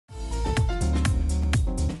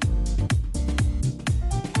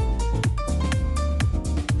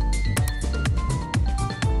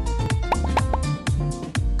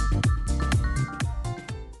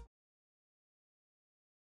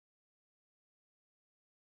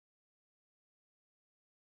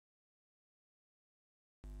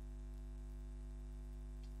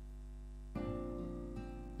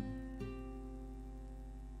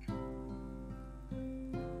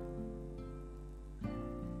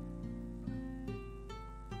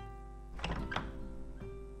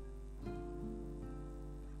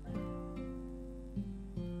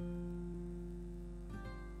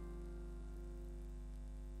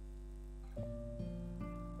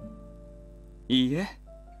いいえ、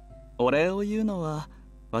お礼を言うのは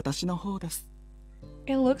私の方です。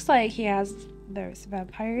It looks like he has those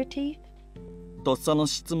vampire teeth. とっさの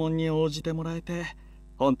質問に応じてもらえて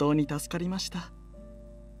本当に助かりました。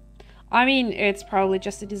I mean, it's probably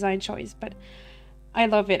just a design choice, but I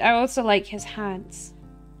love it. I also like his hands.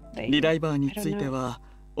 リライバーについては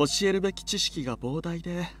教えるべき知識が膨大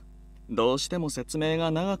で、どうしても説明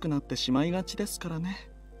が長くなってしまいがちですからね。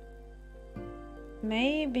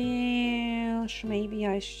Maybe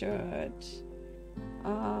I should.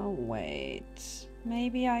 Wait.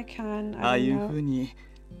 Maybe I can. ああいう風に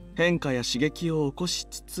変化や刺激を起こし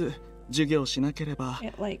つつ授業しなければ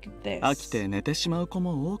飽きて寝てしまう子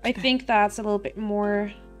も多くて。I think that's a little bit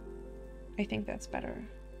more. I think that's better.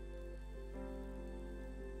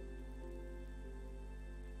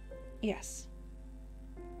 Yes.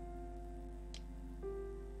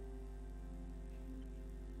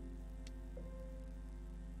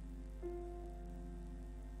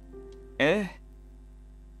 ええ、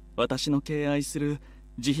私の敬愛する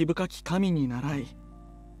慈悲深き神に倣い、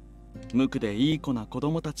無垢でいい子な子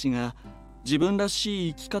供たちが自分らし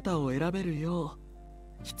い生き方を選べるよ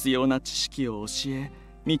う必要な知識を教え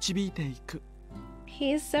導いていく。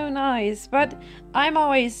 He's so nice, but I'm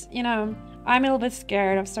always, I'm a little bit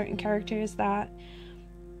scared of certain characters that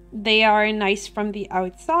they are nice from the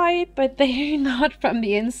outside, but they're not from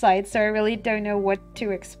the inside, so I really don't know what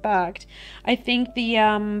to expect. I think the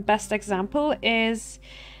best example is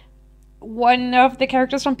one of the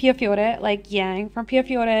characters from Piafiore, like Yang from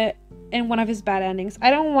Piafiore, in one of his bad endings.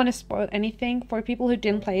 I don't want to spoil anything for people who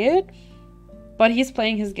didn't play it, but he's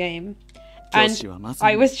playing his game. And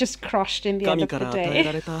I was just crushed in the end of the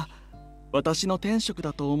day. 私の天職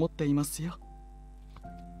だと思っていますよ。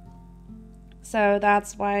 So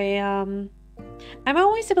that's why I'm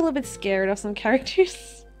always a little bit scared of some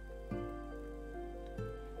characters.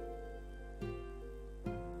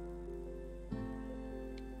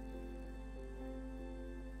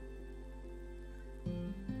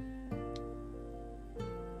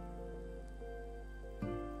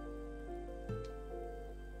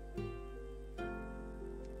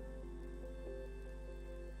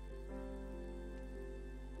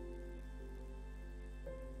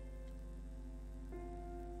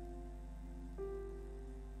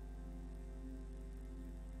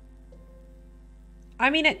 I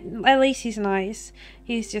mean, at least he's nice.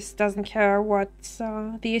 He just doesn't care what's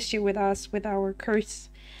the issue with us, with our curse.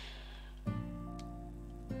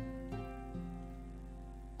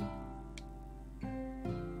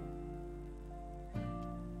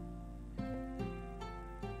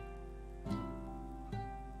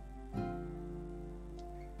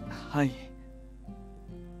 Hi.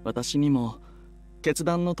 私にも決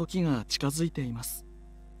断の時が近づいています。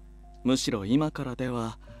むしろ今からで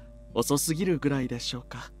は遅すぎるぐらいでしょう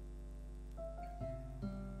か。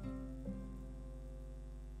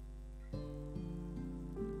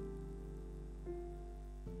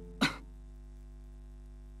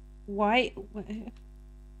Why?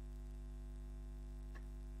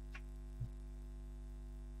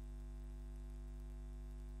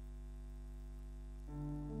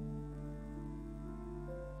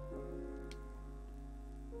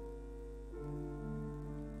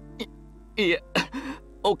 いえ、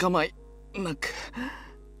お構いなく。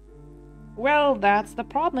 Well, that's the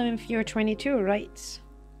problem if you're 22, right?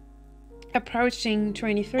 Approaching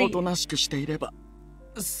 23. おとなしくしていれば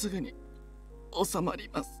すぐに収まり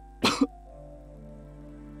ます。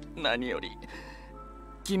何より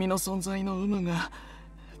君の存在の有無が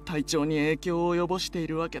体調に影響を及ぼしてい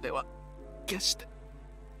るわけでは決して。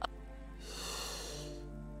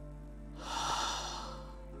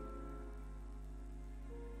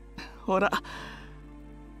ほら、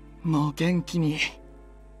もう元気に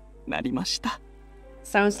なりました。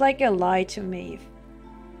 Sounds like a lie to me,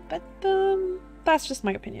 but that's just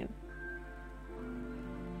my opinion.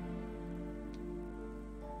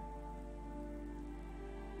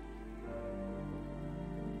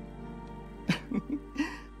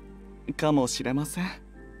 かもしれません。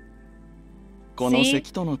この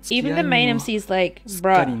席との付き合い Even the main にも MC's like, すっ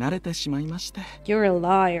かり bruh, 慣れてしまいまして。 you're a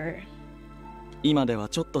liar. 今では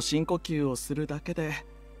ちょっと深呼吸をするだけで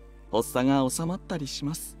発作が収まったりし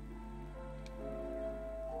ます。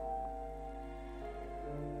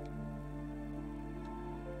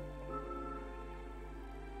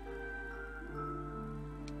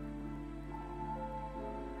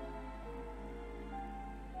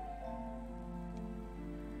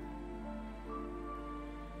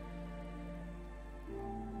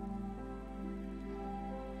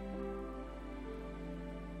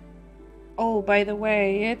 Oh, by the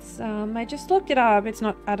way, it's I just looked it up. It's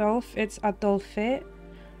not Adolf, it's Adolphe.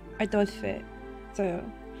 Adolphe. So,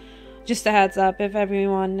 just a heads up if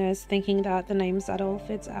everyone is thinking that the name's Adolf,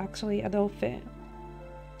 it's actually Adolphe.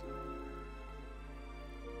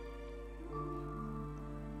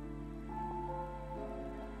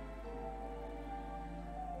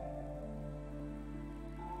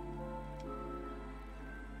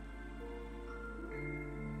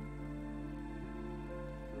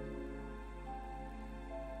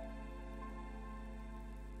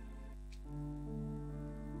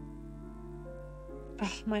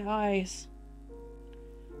 My eyes.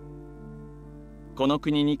 この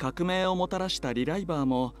国に革命をもたらしたリライバー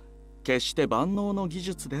も決して万能の技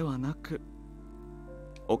術ではなく、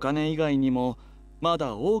お金以外にもま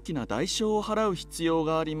だ大きな代償を払う必要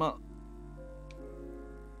がありま。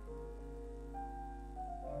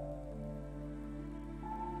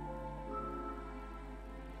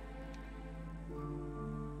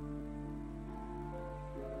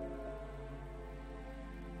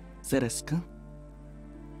セレス君。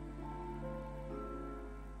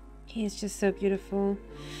He's just so beautiful.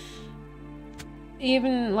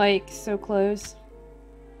 Even like so close.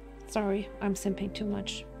 Sorry, I'm simping too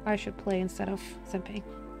much. I should play instead of simping.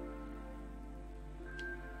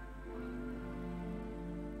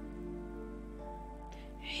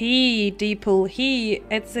 He, Deeple, he,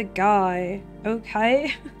 it's a guy. Okay?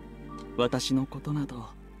 私のことなど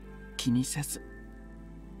気にせず。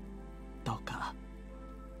どうか、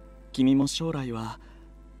君も将来は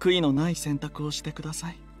悔いのない選択をしてくだ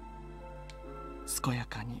さい。健や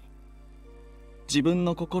かに、自分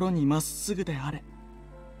の心にまっすぐであれ。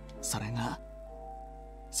それが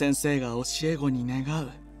先生が教え子に願う。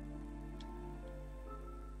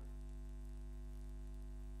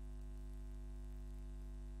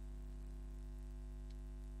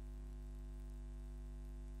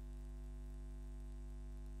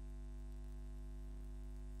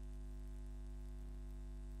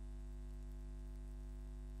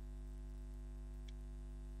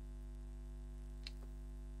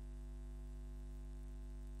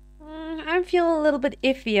I feel a little bit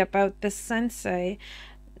iffy about this sensei.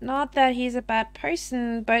 Not that he's a bad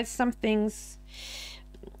person, but something's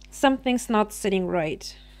not sitting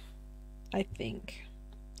right. I think.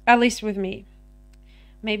 At least with me.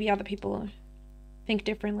 Maybe other people think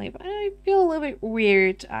differently, but I feel a little bit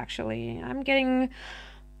weird, actually. I'm getting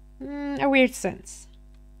a weird sense.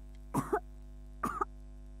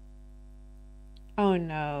 Oh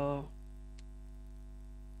no.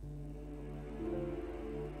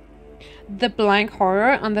 The blank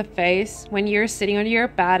horror on the face when you're sitting on your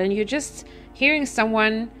bed and you're just hearing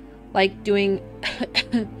someone like doing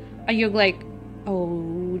and you're like,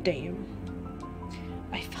 oh damn.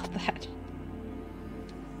 I felt that.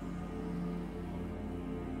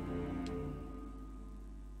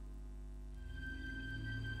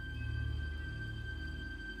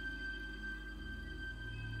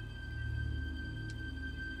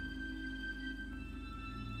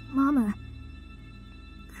 Mama.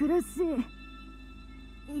 苦し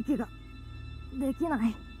い。息ができな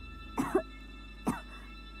い。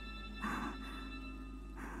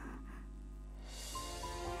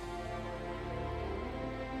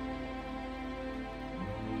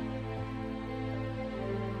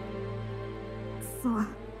そう、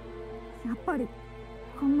やっぱり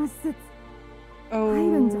こんな施設入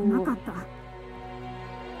るんじゃなかった。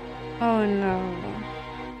Oh no.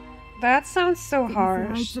 That sounds so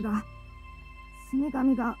harsh. あいつが死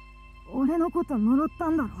神が俺のこと呪った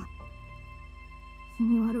んだろう。気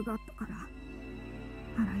味悪がったから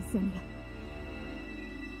腹いせに。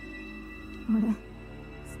俺知っ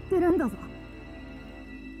てるんだぞ。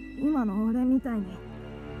今の俺みたいに。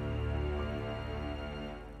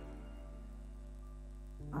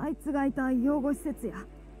あいつがいた養護施設や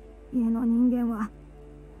家の人間は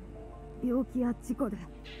病気や事故で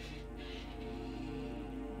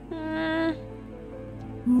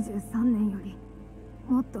23年より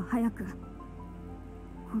もっと早く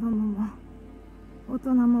子供も大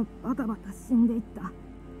人もバタバタ死んでいった。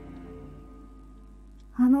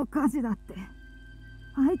あの火事だって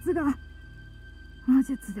あいつが魔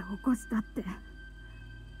術で起こしたって。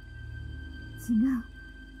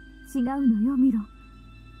違うのよミロ。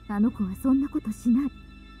あの子はそんなことしない。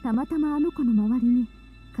たまたまあの子の周りに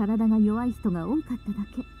体が弱い人が多かっただ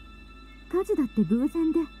け。火事だって偶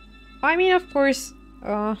然で。I mean, of course,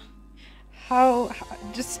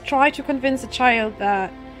 just try to convince a child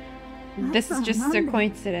that this is just a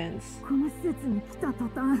coincidence. この施設に来た途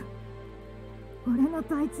端、俺の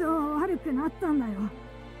体調は悪くなったんだよ。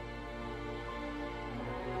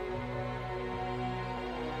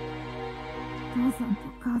父さんと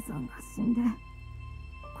母さんが死んで、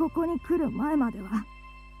ここに来る前までは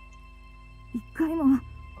一回も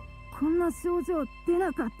こんな症状出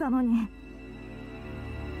なかったのに。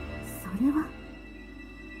それは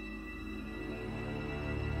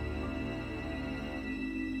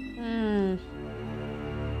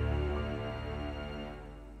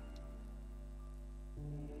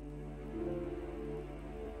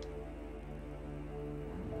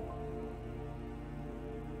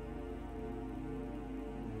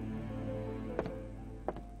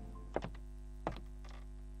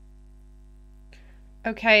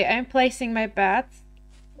Okay, I'm placing my bets.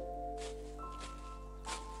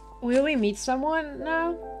 Will we meet someone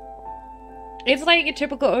now? It's like a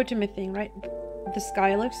typical Otome thing, right? The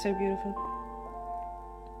sky looks so beautiful.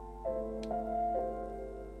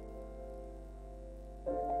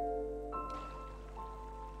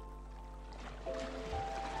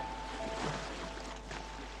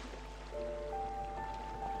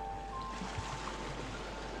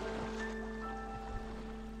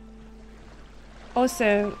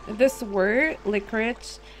 Also, this word,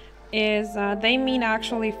 licorice, is, they mean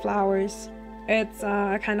actually flowers. It's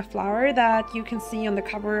a kind of flower that you can see on the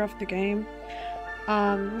cover of the game.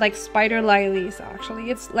 Like spider lilies,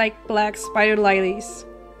 actually. It's like black spider lilies.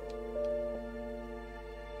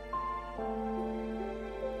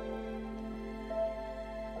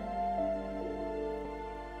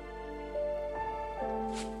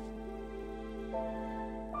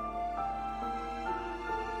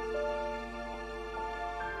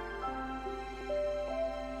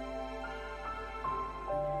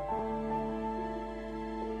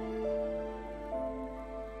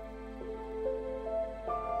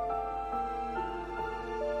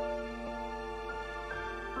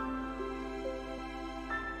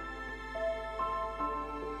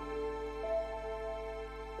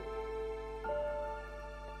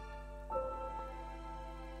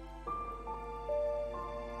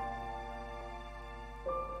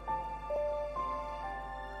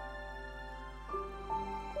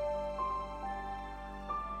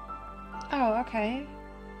 Oh, okay.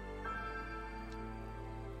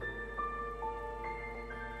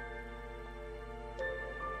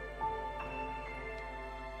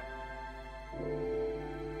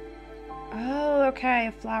 Oh, okay,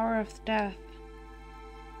 a flower of death.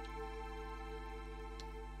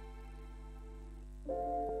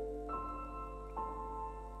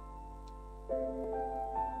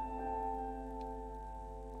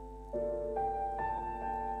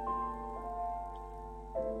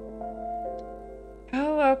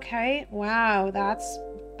 Oh, okay. Wow, that's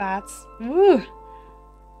ooh.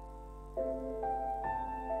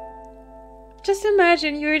 Just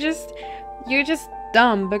imagine you're just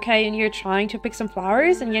dumb, okay, and you're trying to pick some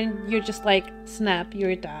flowers and then you're just like, snap,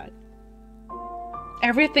 you're dead.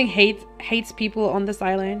 Everything hates people on this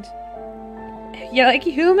island. Yeah, like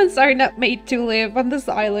humans are not made to live on this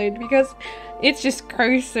island because it's just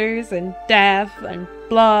curses and death and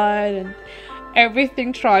blood and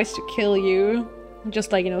everything tries to kill you,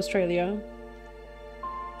 just like in Australia.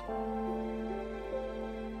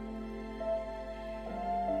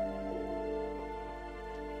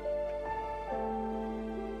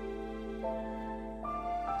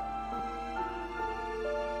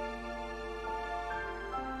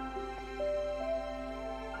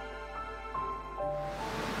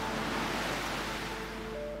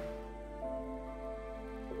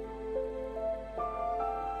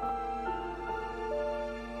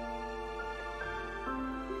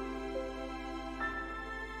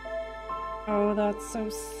 Oh, that's so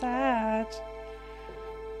sad.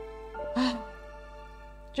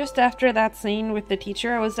 Just after that scene with the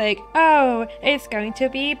teacher, I was like, oh, it's going to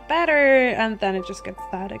be better, and then it just gets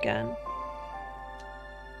sad again.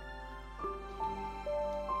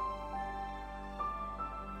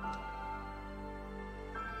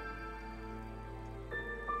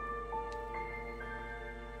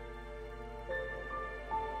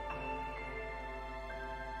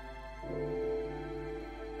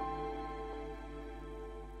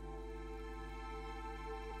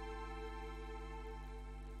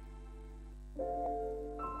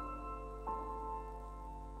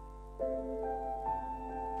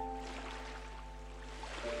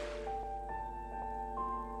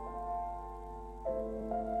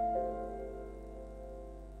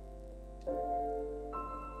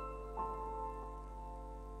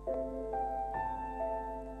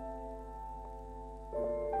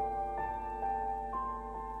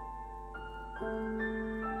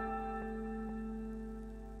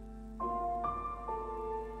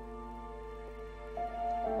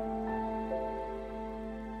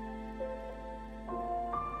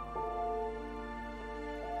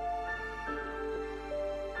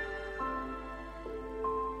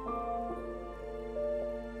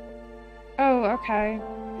 Oh, okay.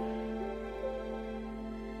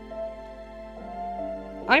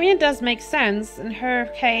 I mean, it does make sense. In her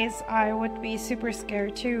case, I would be super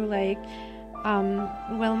scared too. Like,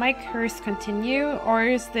 will my curse continue, or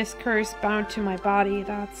is this curse bound to my body?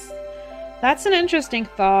 That's an interesting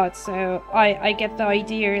thought. So I get the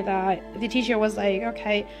idea that the teacher was like,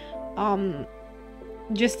 okay,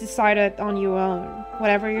 just decide it on your own,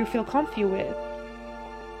 whatever you feel comfy with.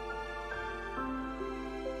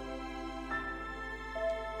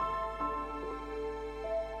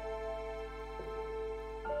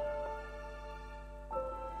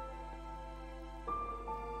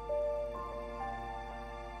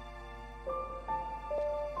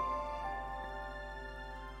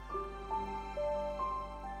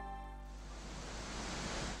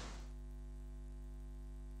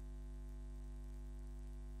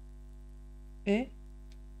 Eh?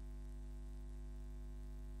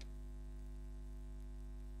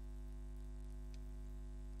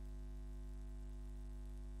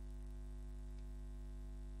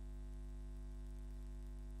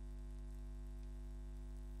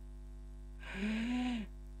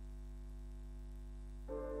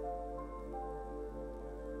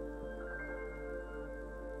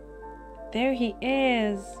 There he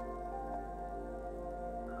is.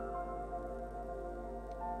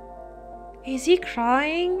 Is he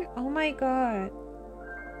crying? Oh my god.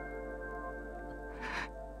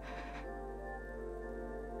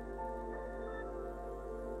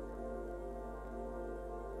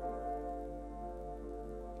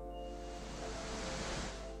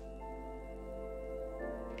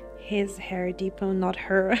 His hair depot, not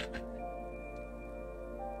her.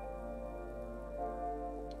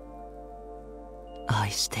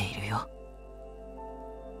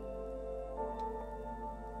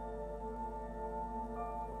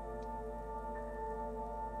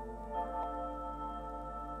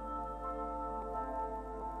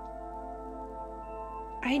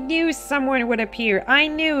 I knew someone would appear. I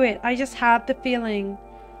knew it. I just had the feeling.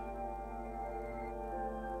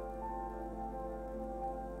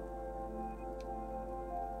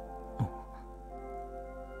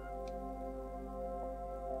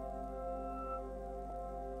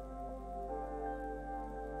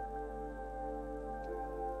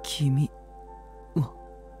 Kimi は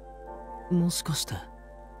もしかして。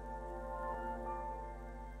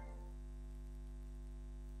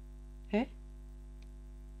え？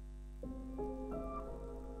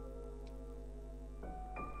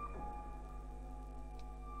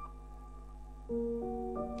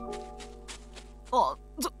あ、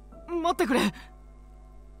待ってくれ。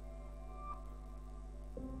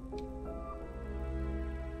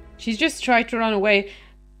She's just tried to run away.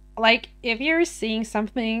 Like, if you're seeing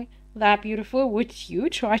something that beautiful, would you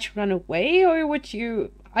try to run away, or would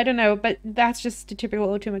you... I don't know, but that's just the typical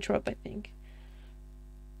Otome trope, I think.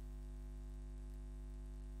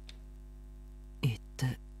 言っ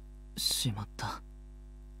てしまった。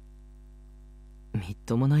みっ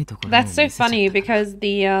ともないところを That's so 見せちゃった。 funny because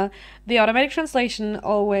the automatic translation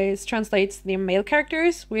always translates the male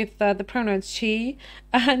characters with the pronouns she,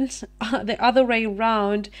 and the other way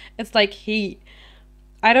around, it's like he.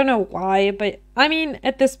 I don't know why, but I mean,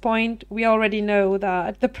 at this point, we already know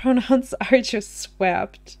that the pronouns are just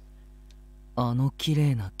swept. あの綺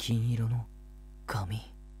麗な金色の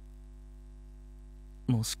髪。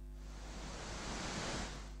もし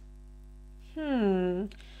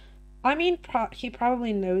I mean, he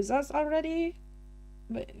probably knows us already,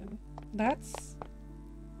 but that's...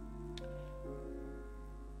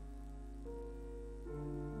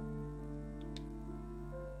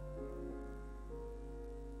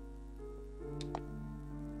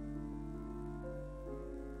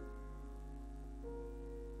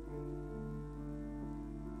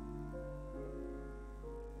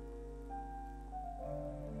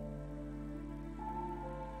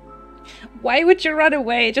 Why would you run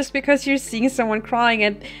away just because you're seeing someone crying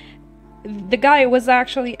and the guy was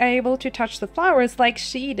actually able to touch the flowers like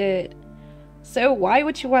she did? So why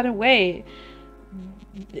would you run away?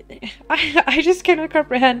 I just cannot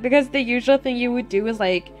comprehend, because the usual thing you would do is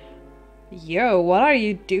like, yo, what are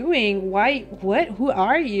you doing? Why? What? Who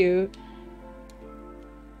are you?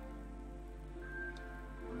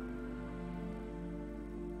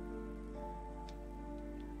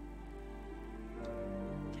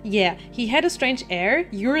 Yeah, he had a strange air.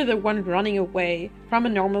 You're the one running away from a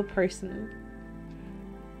normal person.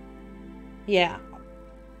 Yeah.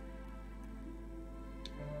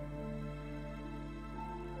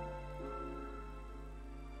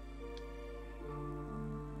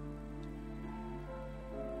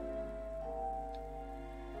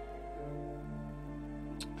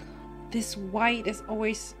 This white is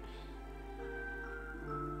always...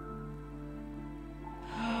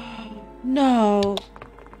 No.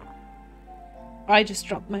 I just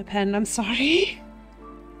dropped my pen, I'm sorry.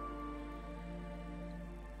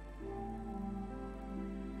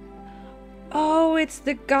 Oh, it's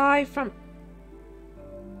the guy from...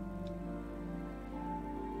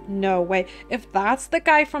 No way. If that's the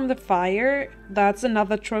guy from the fire, that's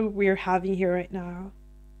another trope we're having here right now.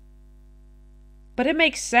 But it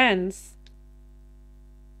makes sense.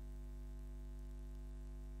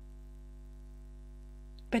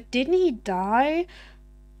 But didn't he die?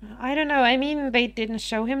 I don't know. I mean, they didn't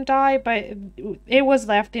show him die, but it was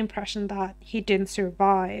left the impression that he didn't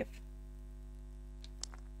survive.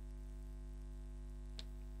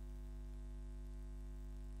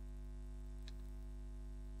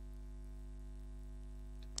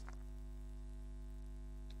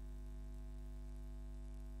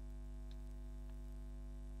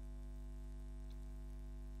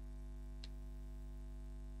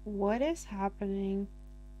 What is happening?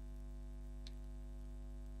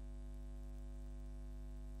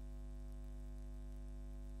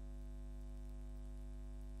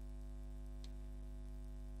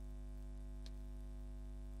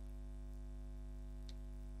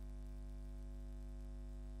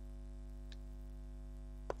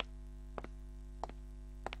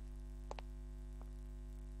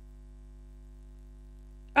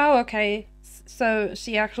 Oh, okay. So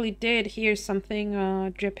she actually did hear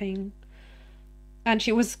something dripping. And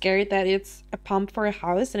she was scared that it's a pump for a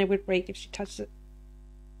house and it would break if she touched it.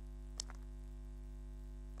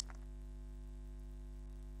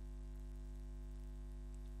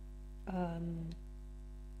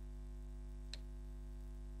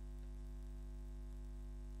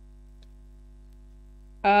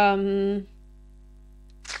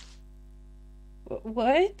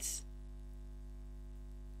 What?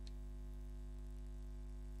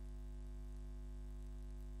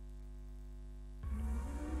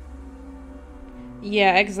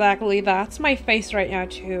 Yeah, exactly. That's my face right now,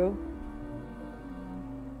 too.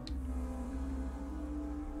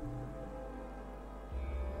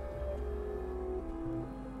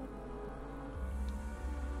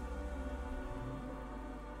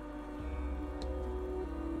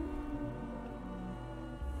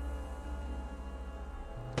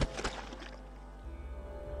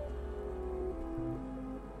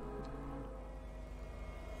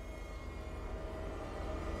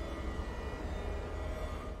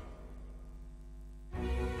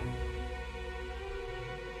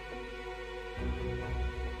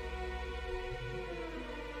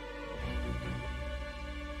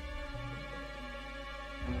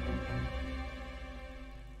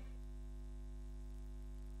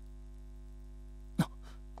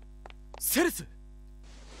セレス。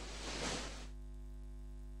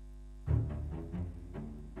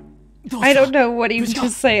I don't know what he was to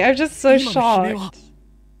say. I'm just so shocked.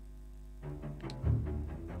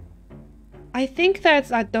 I think that's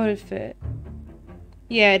Adolphe.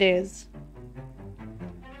 Yeah, it is.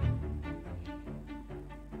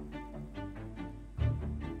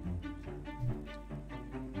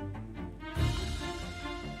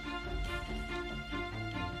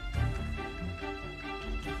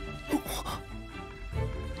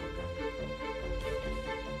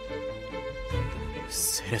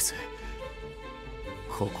 Seres,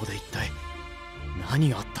 ここで一体何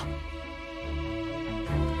があった?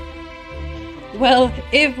 Well,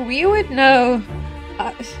 if we would know...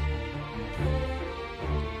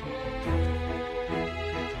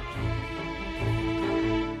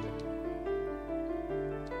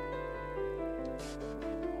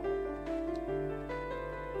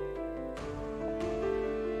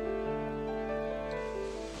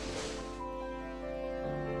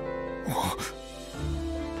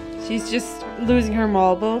 She's just losing her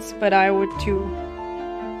marbles, but I would too.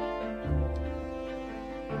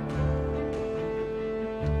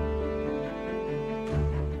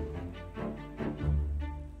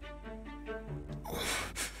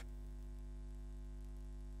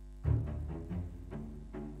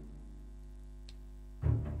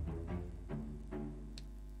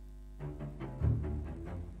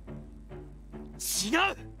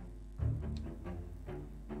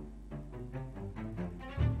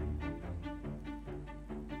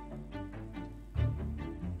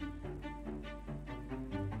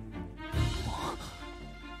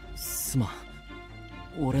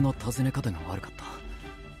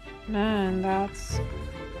 Man, that's...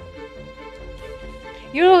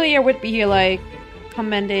 Usually I would be like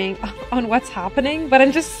commenting on what's happening, but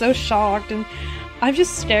I'm just so shocked and I'm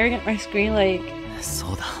just staring at my screen like,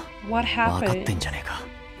 what happened?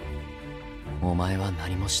 お前は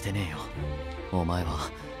何もしてねえよ。お前は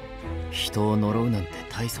人を呪うなんて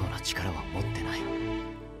大層な力は持ってない。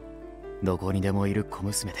どこにでもいる小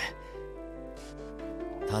娘で、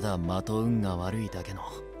ただ的運が悪いだけの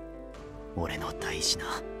俺の大事な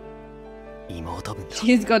妹分だ。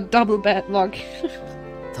 He's got double bad luck.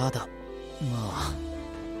 ただまあ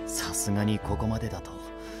さすがにここまでだと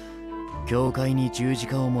教会に十字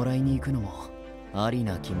架をもらいに行くのもあり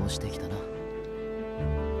な気もしてきたな。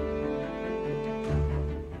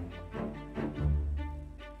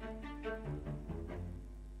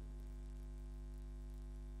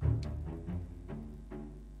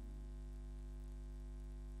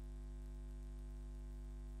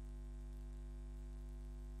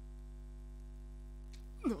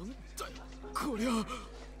なんだよこりゃ、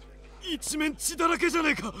一面血だらけじゃ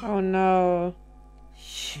ねえか。 Oh no.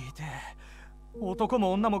 ひでえ、男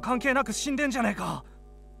も女も関係なく死んでんじゃねえか。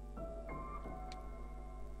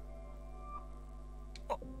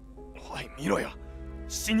おい見ろよ、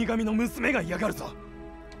死神の娘が嫌がるぞ。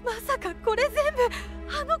まさかこれ全部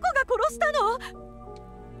あの子が殺したの？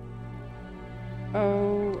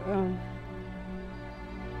 Oh,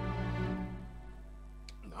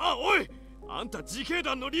 なあおい、あんた自警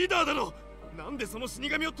団のリーダーだろ。なんでその死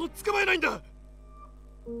神をとっ捕まえないんだ。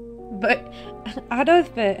 But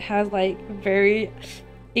Adolfo has like very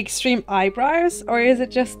extreme eyebrows, or is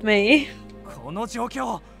it just me? この状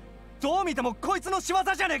況どう見てもこいつの仕業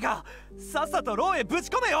じゃねえか。さっさと牢へぶち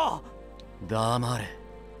込めよ。黙れ。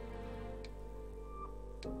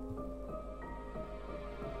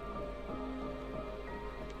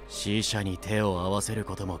死者に手を合わせる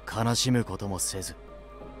ことも悲しむこともせず、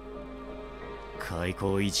開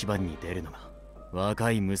口一番に出るのが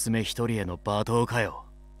若い娘一人への罵倒かよ。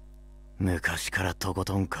昔からとこ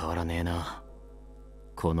とん変わらねえな、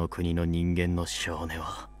この国の人間の性根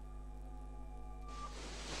は。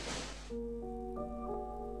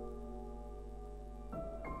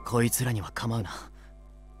こいつらには構うな。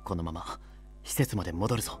このまま施設まで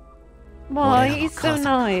戻るぞ。 Wow, he's so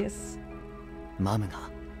nice. マム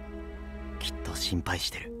がきっと心配し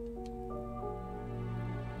てる。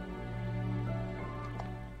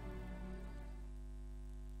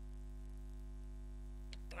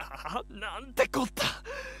あ、なんてこった。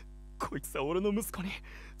こいつは俺の息子に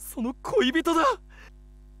その恋人だ。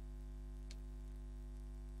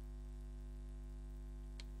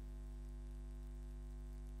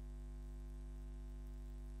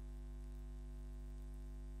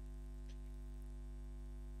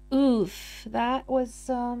Oof, that was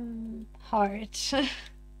hard.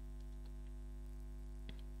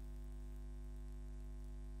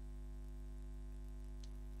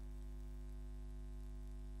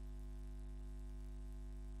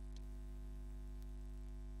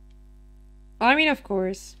 I mean, of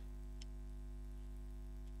course.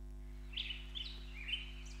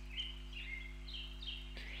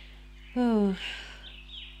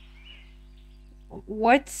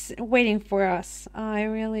 What's waiting for us? I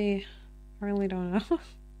really don't know.